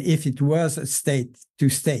than if it was a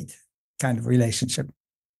state-to-state kind of relationship?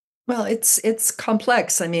 Well, it's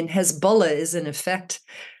complex. I mean, Hezbollah is in effect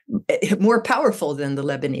more powerful than the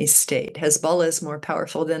Lebanese state. Hezbollah is more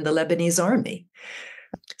powerful than the Lebanese army.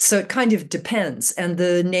 So it kind of depends. And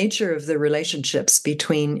the nature of the relationships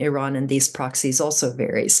between Iran and these proxies also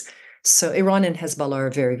varies. So Iran and Hezbollah are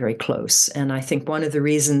very, very close. And I think one of the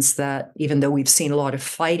reasons that even though we've seen a lot of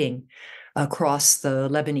fighting across the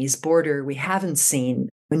Lebanese border, we haven't seen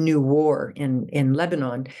a new war in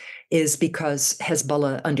Lebanon is because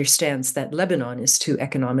Hezbollah understands that Lebanon is too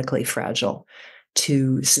economically fragile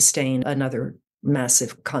to sustain another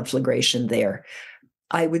massive conflagration there.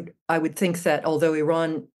 I would think that although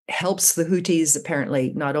Iran helps the Houthis,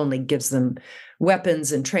 apparently not only gives them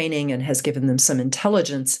weapons and training and has given them some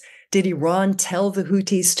intelligence, did Iran tell the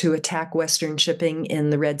Houthis to attack Western shipping in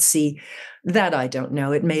the Red Sea? That I don't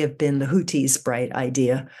know. It may have been the Houthis' bright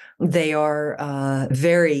idea. They are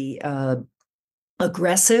very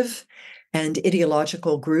aggressive and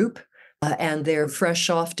ideological group, and they're fresh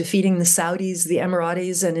off defeating the Saudis, the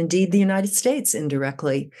Emiratis, and indeed the United States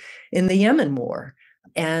indirectly in the Yemen war.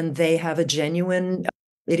 And they have a genuine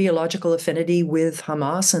ideological affinity with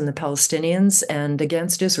Hamas and the Palestinians and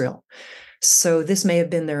against Israel. So this may have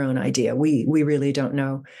been their own idea. We really don't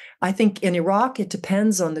know. I think in Iraq, it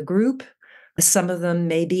depends on the group. Some of them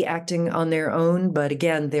may be acting on their own, but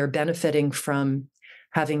again, they're benefiting from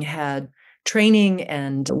having had training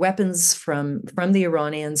and weapons from the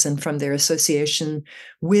Iranians and from their association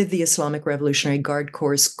with the Islamic Revolutionary Guard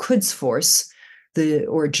Corps' Quds Force,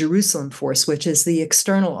 or Jerusalem Force, which is the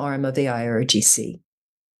external arm of the IRGC.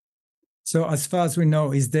 So as far as we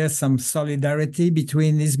know, is there some solidarity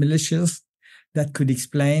between these militias that could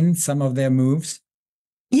explain some of their moves?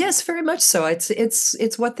 Yes, very much so.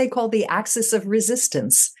 It's what they call the axis of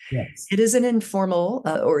resistance. Yes. It is an informal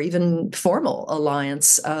or even formal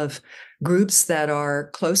alliance of groups that are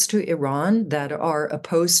close to Iran, that are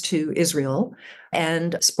opposed to Israel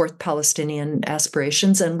and support Palestinian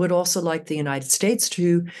aspirations, and would also like the United States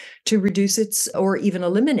to reduce its or even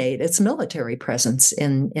eliminate its military presence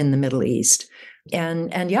in the Middle East.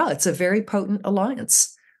 And yeah, it's a very potent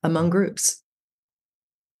alliance among groups.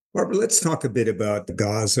 Barbara, let's talk a bit about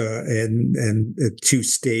Gaza and the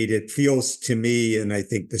two-state. It feels to me, and I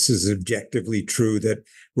think this is objectively true, that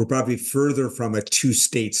we're probably further from a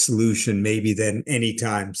two-state solution maybe than any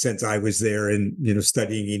time since I was there and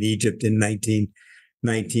studying in Egypt in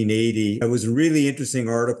 1980. It was a really interesting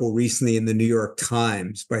article recently in the New York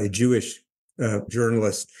Times by a Jewish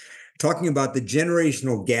journalist talking about the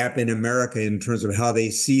generational gap in America in terms of how they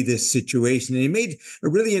see this situation. And he made a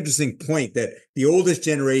really interesting point that the oldest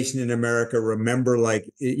generation in America remember,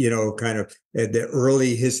 kind of the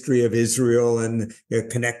early history of Israel and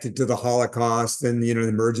connected to the Holocaust and, the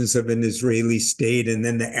emergence of an Israeli state, and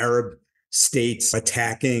then the Arab states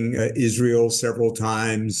attacking Israel several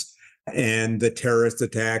times, and the terrorist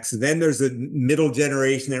attacks. And then there's a middle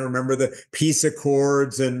generation that remember the peace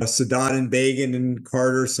accords and Sadat and Begin and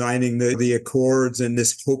Carter signing the accords, and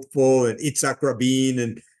this hopeful, and Yitzhak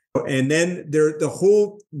Rabin. And then there the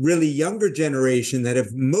whole really younger generation that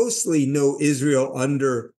have mostly know Israel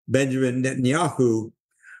under Benjamin Netanyahu,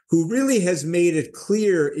 who really has made it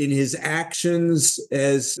clear in his actions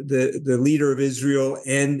as the leader of Israel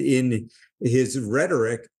and in his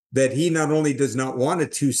rhetoric that he not only does not want a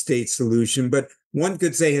two-state solution, but one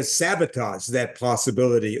could say has sabotaged that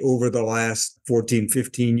possibility over the last 14,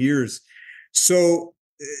 15 years. So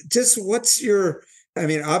just what's your,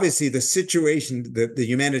 obviously the situation, the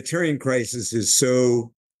humanitarian crisis is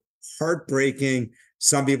so heartbreaking.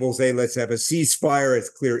 Some people say, let's have a ceasefire. It's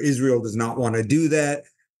clear Israel does not want to do that.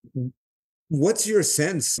 What's your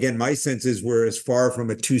sense? Again, my sense is we're as far from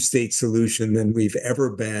a two-state solution than we've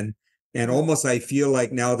ever been. And almost I feel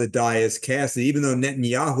like now the die is cast. Even though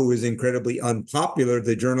Netanyahu is incredibly unpopular,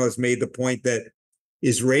 the journalist made the point that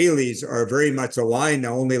Israelis are very much aligned.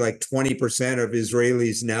 Now only like 20% of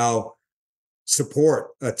Israelis now support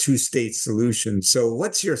a two-state solution. So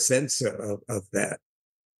what's your sense of that?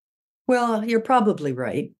 Well, you're probably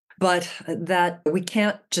right, but that we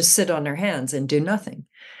can't just sit on our hands and do nothing.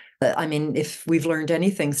 If we've learned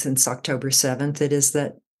anything since October 7th, it is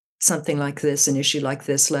that something like this, an issue like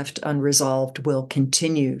this left unresolved, will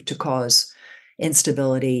continue to cause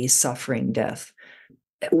instability, suffering, death.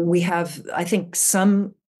 We have, I think,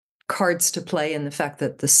 some cards to play in the fact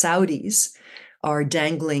that the Saudis are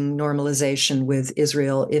dangling normalization with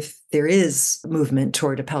Israel if there is movement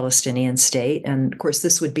toward a Palestinian state. And of course,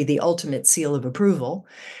 this would be the ultimate seal of approval,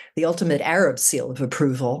 the ultimate Arab seal of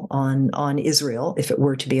approval on Israel, if it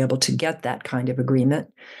were to be able to get that kind of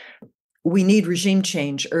agreement. We need regime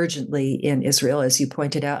change urgently in Israel, as you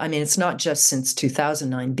pointed out. I mean, it's not just since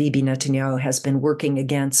 2009. Bibi Netanyahu has been working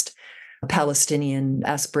against Palestinian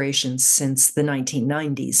aspirations since the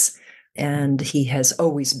 1990s. And he has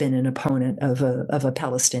always been an opponent of a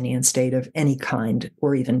Palestinian state of any kind,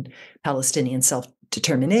 or even Palestinian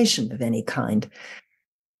self-determination of any kind.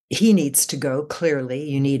 He needs to go, clearly.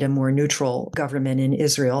 You need a more neutral government in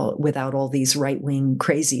Israel without all these right-wing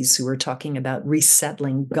crazies who are talking about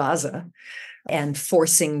resettling Gaza and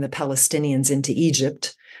forcing the Palestinians into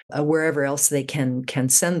Egypt, wherever else they can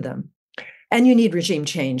send them. And you need regime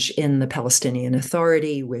change in the Palestinian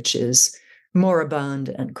Authority, which is moribund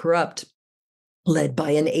and corrupt, led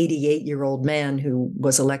by an 88-year-old man who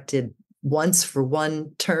was elected once for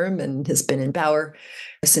one term and has been in power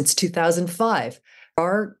since 2005.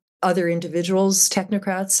 Are other individuals,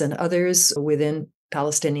 technocrats, and others within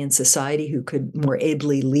Palestinian society who could more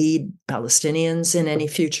ably lead Palestinians in any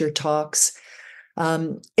future talks?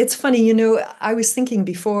 It's funny, I was thinking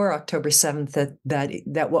before October 7th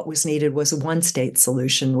that what was needed was a one-state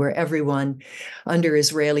solution where everyone under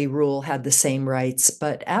Israeli rule had the same rights.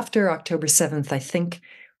 But after October 7th, I think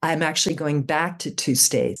I'm actually going back to two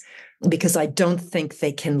states, because I don't think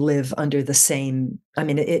they can live under the same. I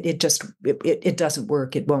mean, it doesn't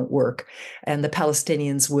work. It won't work. And the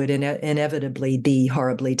Palestinians would inevitably be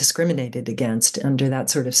horribly discriminated against under that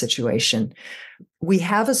sort of situation. We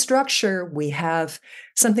have a structure. We have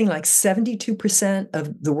something like 72%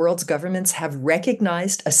 of the world's governments have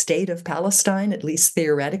recognized a state of Palestine, at least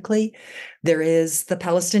theoretically. There is the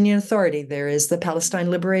Palestinian Authority. There is the Palestine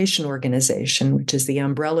Liberation Organization, which is the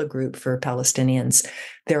umbrella group for Palestinians.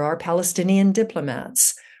 There are Palestinian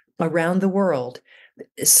diplomats around the world.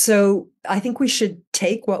 So I think we should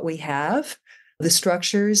take what we have, the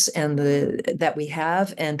structures that we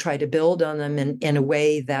have, and try to build on them in a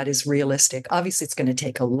way that is realistic. Obviously, it's going to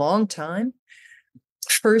take a long time.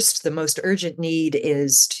 First, the most urgent need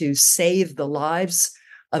is to save the lives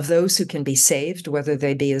of those who can be saved, whether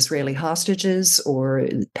they be Israeli hostages or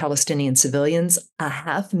Palestinian civilians,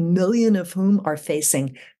 500,000 of whom are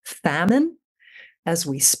facing famine as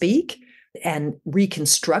we speak, and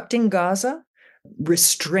reconstructing Gaza,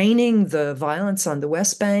 restraining the violence on the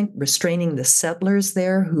West Bank, restraining the settlers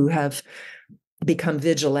there who have become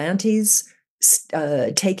vigilantes,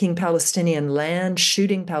 taking Palestinian land,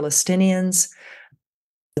 shooting Palestinians.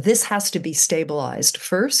 This has to be stabilized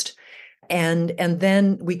first, and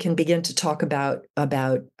then we can begin to talk about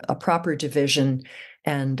a proper division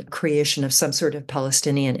and creation of some sort of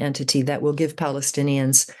Palestinian entity that will give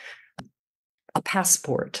Palestinians a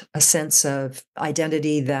passport, a sense of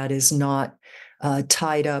identity that is not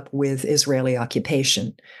tied up with Israeli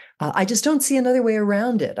occupation. I just don't see another way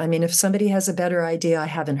around it. I mean, if somebody has a better idea, I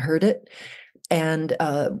haven't heard it. And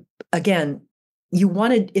again,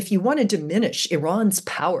 if you want to diminish Iran's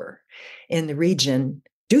power in the region,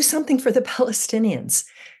 do something for the Palestinians.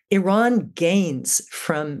 Iran gains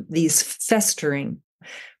from these festering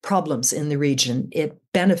problems in the region. It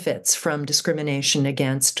benefits from discrimination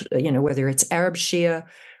against, whether it's Arab Shia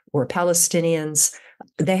or Palestinians.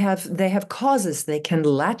 They have causes they can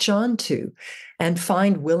latch on to and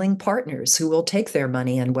find willing partners who will take their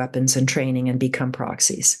money and weapons and training and become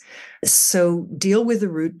proxies. So deal with the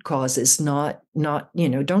root causes, not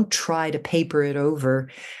don't try to paper it over.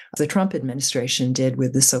 The Trump administration did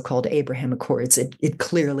with the so-called Abraham Accords. It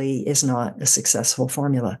clearly is not a successful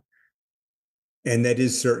formula. And that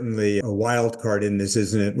is certainly a wild card in this,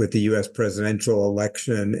 isn't it, with the U.S. presidential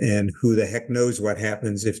election, and who the heck knows what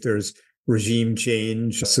happens if there's regime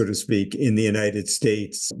change, so to speak, in the United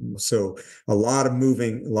States. So a lot of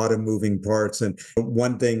moving parts. And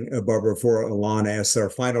one thing, Barbara, before Alon asks our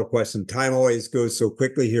final question, time always goes so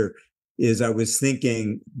quickly here, is I was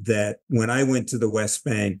thinking that when I went to the West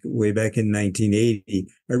Bank way back in 1980,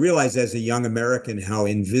 I realized as a young American how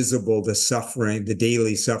invisible the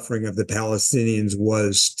daily suffering of the Palestinians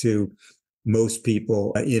was to most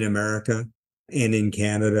people in America and in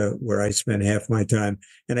Canada, where I spent half my time.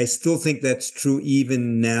 And I still think that's true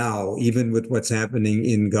even now, even with what's happening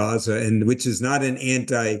in Gaza, and which is not an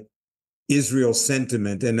anti-Israel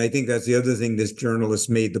sentiment. And I think that's the other thing this journalist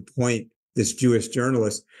made the point, this Jewish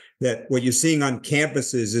journalist, that what you're seeing on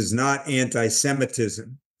campuses is not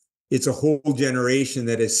anti-Semitism. It's a whole generation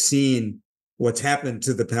that has seen what's happened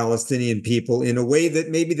to the Palestinian people in a way that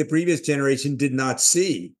maybe the previous generation did not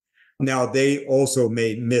see. Now, they also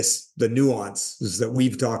may miss the nuances that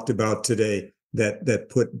we've talked about today that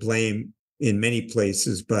put blame in many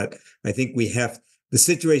places. But I think the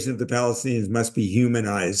situation of the Palestinians must be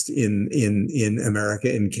humanized in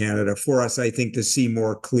America and Canada for us, I think, to see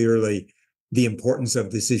more clearly the importance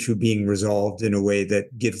of this issue being resolved in a way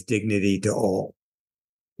that gives dignity to all.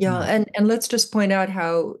 Yeah, and let's just point out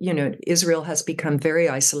how, Israel has become very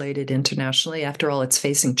isolated internationally. After all, it's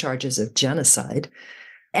facing charges of genocide.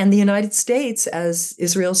 And the United States, as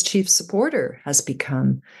Israel's chief supporter, has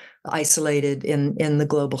become isolated in the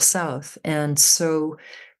global south. And so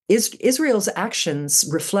Israel's actions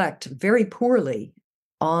reflect very poorly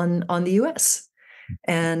on the U.S.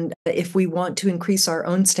 And if we want to increase our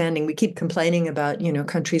own standing, we keep complaining about,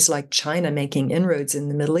 countries like China making inroads in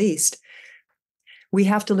the Middle East. We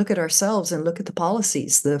have to look at ourselves and look at the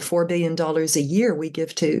policies, the $4 billion a year we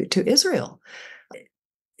give to Israel.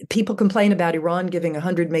 People complain about Iran giving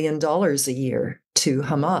 $100 million a year to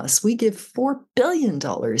Hamas. We give $4 billion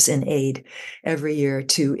in aid every year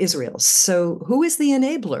to Israel. So who is the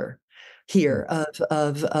enabler here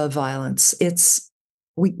of violence?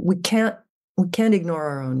 We can't ignore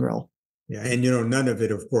our own role. Yeah, and none of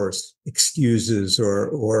it, of course, excuses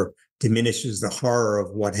or diminishes the horror of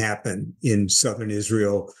what happened in southern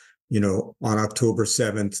Israel, on October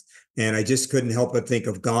 7th. And I just couldn't help but think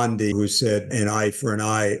of Gandhi, who said, an eye for an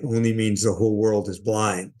eye only means the whole world is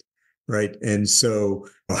blind, right? And so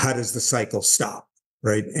how does the cycle stop,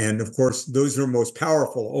 right? And of course, those who are most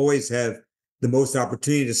powerful always have the most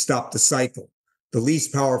opportunity to stop the cycle. The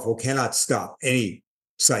least powerful cannot stop any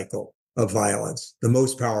cycle of violence. The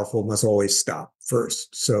most powerful must always stop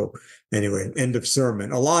first. So anyway, end of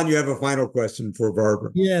sermon. Alon, you have a final question for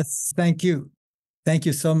Barbara. Yes, thank you. Thank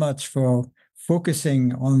you so much for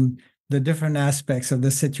focusing on the different aspects of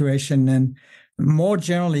the situation and more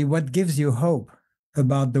generally, what gives you hope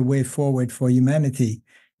about the way forward for humanity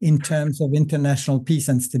in terms of international peace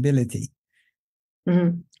and stability?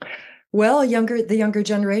 Mm-hmm. Well, the younger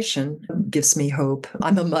generation gives me hope.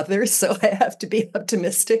 I'm a mother, so I have to be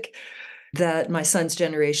optimistic that my son's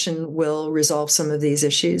generation will resolve some of these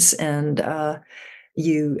issues. And I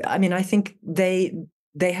think they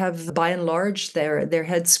have, by and large, their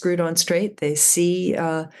heads screwed on straight. They see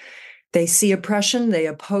oppression, they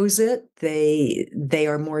oppose it. They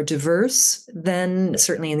are more diverse than,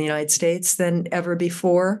 certainly in the United States, than ever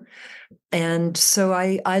before. And so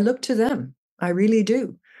I look to them. I really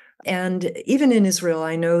do. And even in Israel,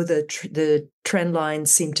 I know the trend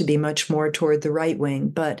lines seem to be much more toward the right wing,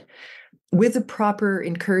 but with the proper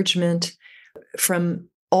encouragement from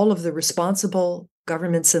all of the responsible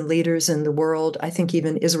governments and leaders in the world, I think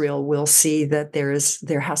even Israel will see that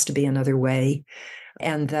there has to be another way,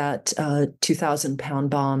 and that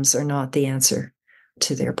 2,000-pound bombs are not the answer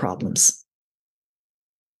to their problems.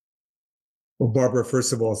 Well, Barbara,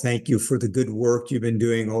 first of all, thank you for the good work you've been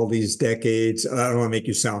doing all these decades. I don't want to make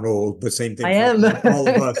you sound old, but same thing for all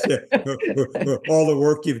of us. All the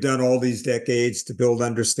work you've done all these decades to build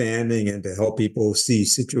understanding and to help people see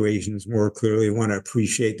situations more clearly. I want to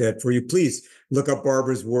appreciate that for you. Please look up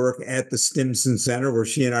Barbara's work at the Stimson Center, where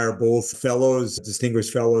she and I are both fellows,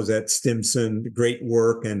 distinguished fellows at Stimson. Great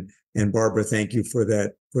work. And Barbara, thank you for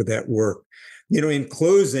that work. In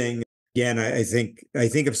closing, again, I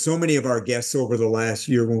think of so many of our guests over the last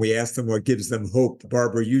year when we asked them what gives them hope.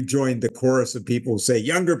 Barbara, you joined the chorus of people who say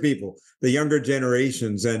younger people, the younger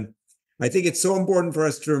generations. And I think it's so important for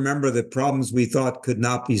us to remember that problems we thought could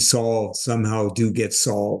not be solved somehow do get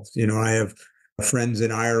solved. I have friends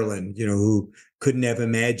in Ireland, who couldn't have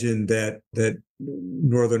imagined that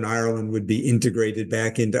Northern Ireland would be integrated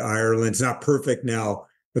back into Ireland. It's not perfect now,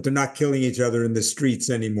 but they're not killing each other in the streets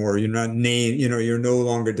anymore. You're not you're no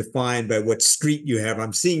longer defined by what street you have.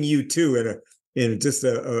 I'm seeing you too in just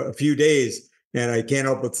a few days. And I can't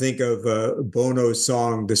help but think of Bono's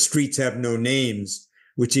song, "The Streets Have No Names,"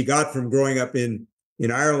 which he got from growing up in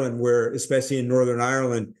Ireland, where, especially in Northern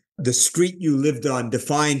Ireland, the street you lived on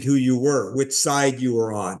defined who you were, which side you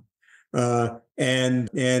were on.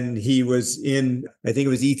 And he was in, I think it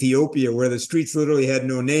was Ethiopia, where the streets literally had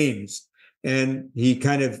no names. And he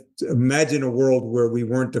kind of imagined a world where we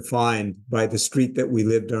weren't defined by the street that we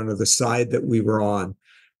lived on or the side that we were on.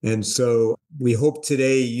 And so we hope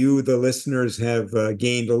today you, the listeners, have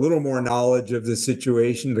gained a little more knowledge of the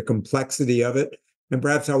situation, the complexity of it, and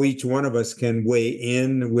perhaps how each one of us can weigh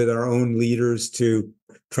in with our own leaders to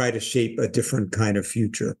try to shape a different kind of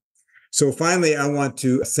future. So finally, I want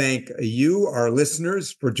to thank you, our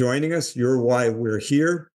listeners, for joining us. You're why we're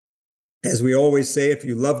here. As we always say, if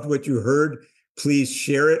you loved what you heard, Please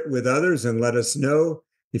share it with others and let us know.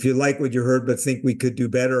 If you like what you heard but think we could do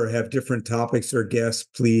better or have different topics or guests,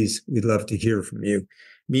 please, we'd love to hear from you.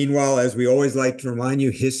 Meanwhile, as we always like to remind you,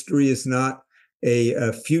 history is not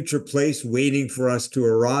a future place waiting for us to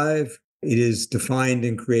arrive. It is defined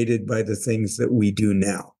and created by the things that we do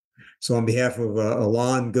now. So on behalf of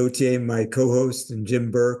Alain Gauthier, my co-host, and Jim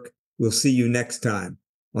Burke, we'll see you next time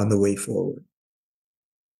on The Way Forward.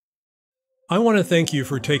 I want to thank you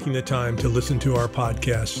for taking the time to listen to our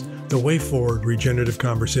podcast, The Way Forward Regenerative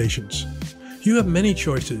Conversations. You have many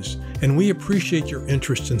choices, and we appreciate your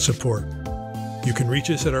interest and support. You can reach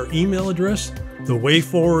us at our email address,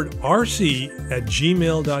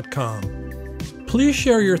 thewayforwardrc@gmail.com. Please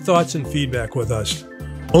share your thoughts and feedback with us.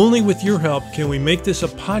 Only with your help can we make this a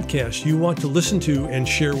podcast you want to listen to and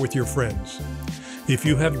share with your friends. If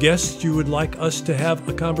you have guests you would like us to have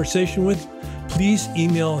a conversation with, please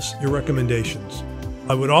email us your recommendations.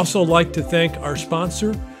 I would also like to thank our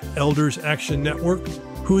sponsor, Elders Action Network,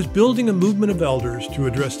 who is building a movement of elders to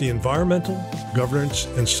address the environmental, governance,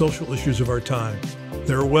 and social issues of our time.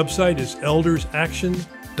 Their website is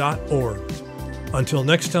eldersaction.org. Until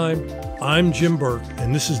next time, I'm Jim Burke,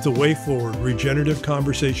 and this is the Way Forward Regenerative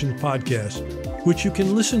Conversations podcast, which you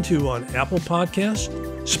can listen to on Apple Podcasts,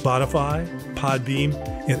 Spotify, Podbean,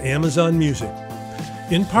 and Amazon Music.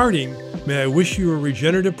 In parting, may I wish you a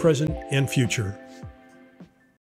regenerative present and future.